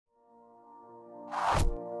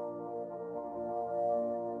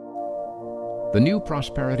The New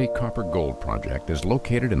Prosperity Copper-Gold Project is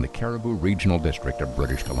located in the Cariboo Regional District of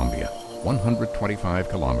British Columbia, 125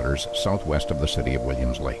 kilometers southwest of the city of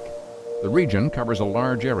Williams Lake. The region covers a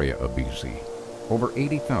large area of BC, over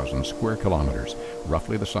 80,000 square kilometers,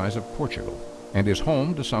 roughly the size of Portugal, and is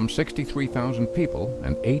home to some 63,000 people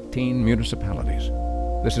and 18 municipalities.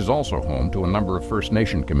 This is also home to a number of First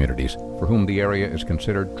Nation communities for whom the area is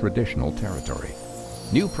considered traditional territory.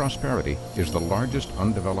 New Prosperity is the largest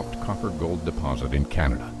undeveloped copper-gold deposit in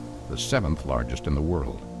Canada, the 7th largest in the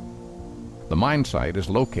world. The mine site is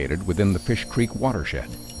located within the Fish Creek watershed,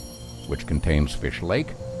 which contains Fish Lake,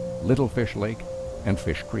 Little Fish Lake, and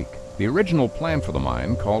Fish Creek. The original plan for the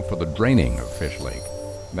mine called for the draining of Fish Lake.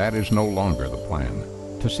 That is no longer the plan.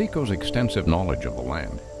 Taseko's extensive knowledge of the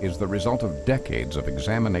land is the result of decades of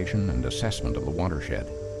examination and assessment of the watershed.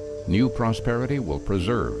 New Prosperity will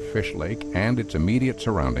preserve Fish Lake and its immediate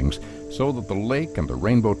surroundings so that the lake and the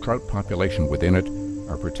rainbow trout population within it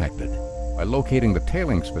are protected. By locating the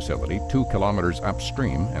tailings facility 2 kilometers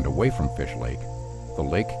upstream and away from Fish Lake, the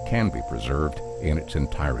lake can be preserved in its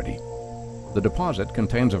entirety. The deposit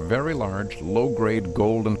contains a very large, low-grade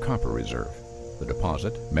gold and copper reserve. The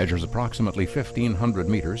deposit measures approximately 1,500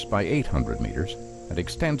 meters by 800 meters and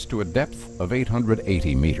extends to a depth of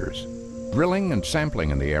 880 meters. Drilling and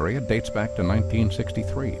sampling in the area dates back to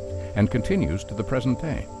 1963 and continues to the present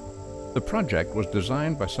day. The project was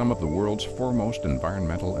designed by some of the world's foremost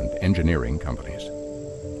environmental and engineering companies.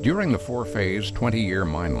 During the 4-phase, 20-year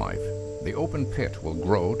mine life, the open pit will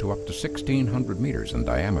grow to up to 1,600 meters in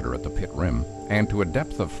diameter at the pit rim and to a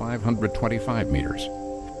depth of 525 meters.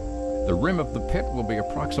 The rim of the pit will be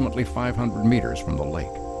approximately 500 meters from the lake.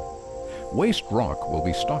 Waste rock will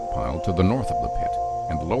be stockpiled to the north of the pit,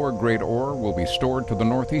 and lower-grade ore will be stored to the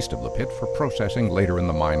northeast of the pit for processing later in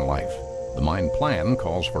the mine life. The mine plan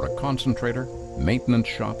calls for a concentrator, maintenance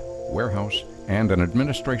shop, warehouse, and an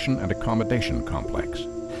administration and accommodation complex.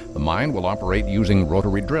 The mine will operate using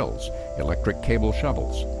rotary drills, electric cable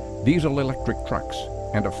shovels, diesel-electric trucks,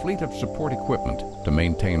 and a fleet of support equipment to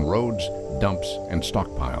maintain roads, dumps, and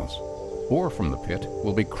stockpiles. Ore from the pit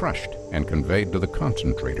will be crushed and conveyed to the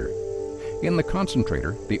concentrator. In the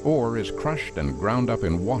concentrator, the ore is crushed and ground up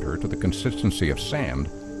in water to the consistency of sand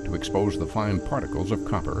to expose the fine particles of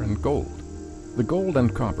copper and gold. The gold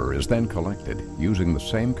and copper is then collected using the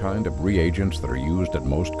same kind of reagents that are used at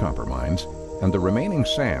most copper mines, and the remaining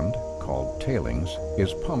sand, called tailings,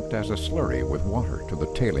 is pumped as a slurry with water to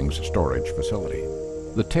the tailings storage facility.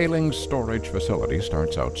 The tailings storage facility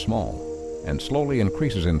starts out small and slowly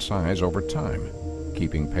increases in size over time,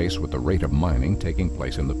 keeping pace with the rate of mining taking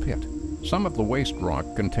place in the pit. Some of the waste rock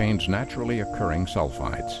contains naturally occurring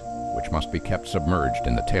sulfides, which must be kept submerged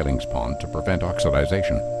in the tailings pond to prevent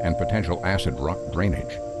oxidization and potential acid rock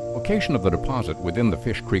drainage. Location of the deposit within the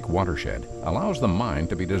Fish Creek watershed allows the mine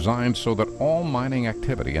to be designed so that all mining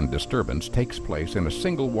activity and disturbance takes place in a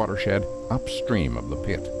single watershed upstream of the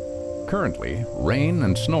pit. Currently, rain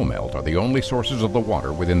and snowmelt are the only sources of the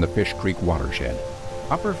water within the Fish Creek watershed.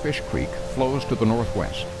 Upper Fish Creek flows to the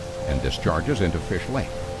northwest and discharges into Fish Lake.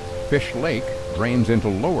 Fish Lake drains into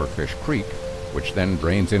Lower Fish Creek, which then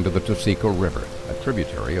drains into the Taseko River, a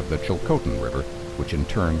tributary of the Chilcotin River, which in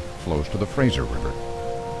turn flows to the Fraser River.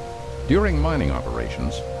 During mining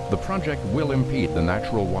operations, the project will impede the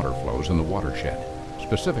natural water flows in the watershed.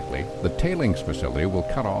 Specifically, the tailings facility will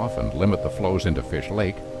cut off and limit the flows into Fish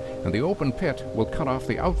Lake, and the open pit will cut off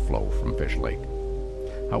the outflow from Fish Lake.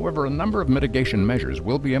 However, a number of mitigation measures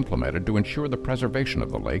will be implemented to ensure the preservation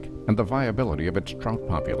of the lake and the viability of its trout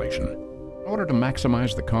population. In order to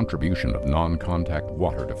maximize the contribution of non-contact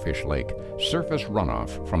water to Fish Lake, surface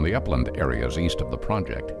runoff from the upland areas east of the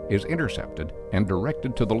project is intercepted and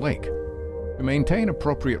directed to the lake. To maintain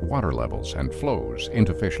appropriate water levels and flows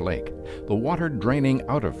into Fish Lake, the water draining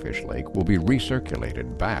out of Fish Lake will be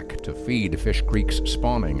recirculated back to feed Fish Creek's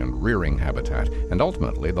spawning and rearing habitat and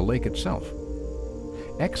ultimately the lake itself.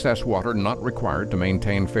 Excess water not required to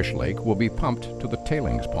maintain Fish Lake will be pumped to the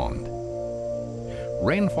tailings pond.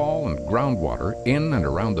 Rainfall and groundwater in and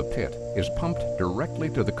around the pit is pumped directly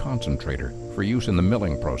to the concentrator for use in the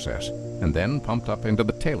milling process and then pumped up into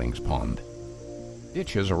the tailings pond.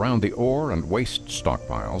 Ditches around the ore and waste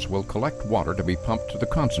stockpiles will collect water to be pumped to the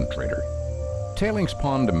concentrator. Tailings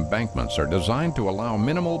pond embankments are designed to allow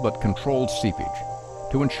minimal but controlled seepage.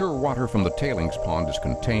 To ensure water from the tailings pond is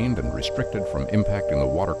contained and restricted from impacting the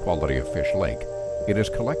water quality of Fish Lake, it is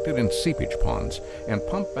collected in seepage ponds and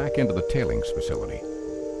pumped back into the tailings facility.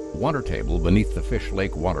 The water table beneath the Fish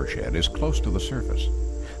Lake watershed is close to the surface.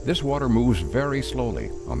 This water moves very slowly,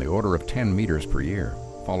 on the order of 10 meters per year,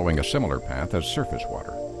 following a similar path as surface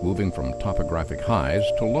water, moving from topographic highs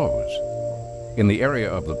to lows. In the area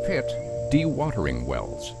of the pit, dewatering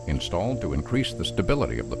wells, installed to increase the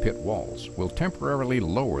stability of the pit walls, will temporarily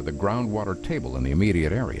lower the groundwater table in the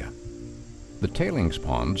immediate area. The tailings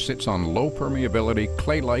pond sits on low permeability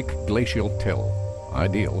clay-like glacial till,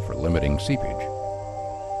 ideal for limiting seepage.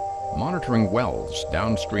 Monitoring wells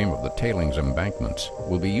downstream of the tailings embankments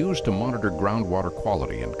will be used to monitor groundwater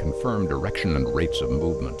quality and confirm direction and rates of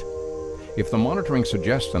movement. If the monitoring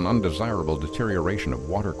suggests an undesirable deterioration of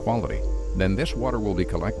water quality, then this water will be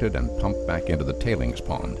collected and pumped back into the tailings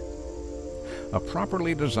pond. A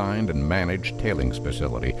properly designed and managed tailings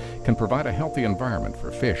facility can provide a healthy environment for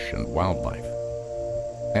fish and wildlife.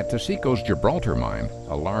 At Taseko's Gibraltar mine,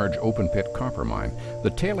 a large open-pit copper mine,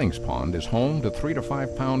 the tailings pond is home to 3 to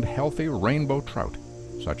 5 pound healthy rainbow trout,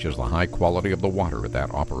 such as the high quality of the water at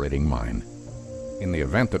that operating mine. In the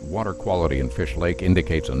event that water quality in Fish Lake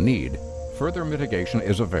indicates a need, further mitigation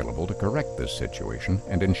is available to correct this situation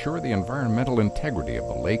and ensure the environmental integrity of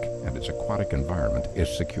the lake and its aquatic environment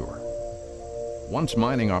is secure. Once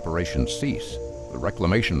mining operations cease, the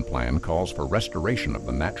reclamation plan calls for restoration of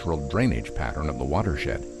the natural drainage pattern of the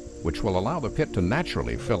watershed, which will allow the pit to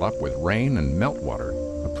naturally fill up with rain and meltwater,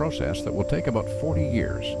 a process that will take about 40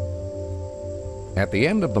 years. At the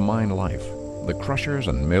end of the mine life, the crushers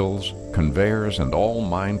and mills, conveyors, and all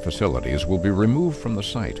mine facilities will be removed from the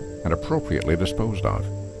site and appropriately disposed of.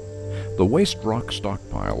 The waste rock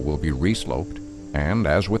stockpile will be resloped and,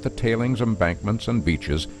 as with the tailings embankments and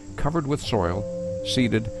beaches, covered with soil,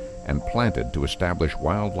 seeded, and planted to establish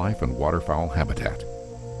wildlife and waterfowl habitat.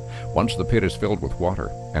 Once the pit is filled with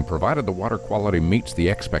water, and provided the water quality meets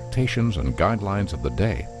the expectations and guidelines of the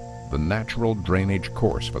day, the natural drainage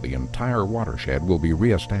course for the entire watershed will be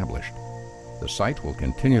reestablished. The site will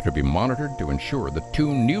continue to be monitored to ensure the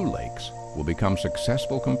 2 new lakes will become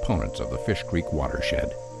successful components of the Fish Creek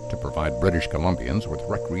watershed to provide British Columbians with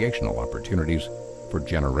recreational opportunities for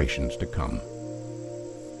generations to come.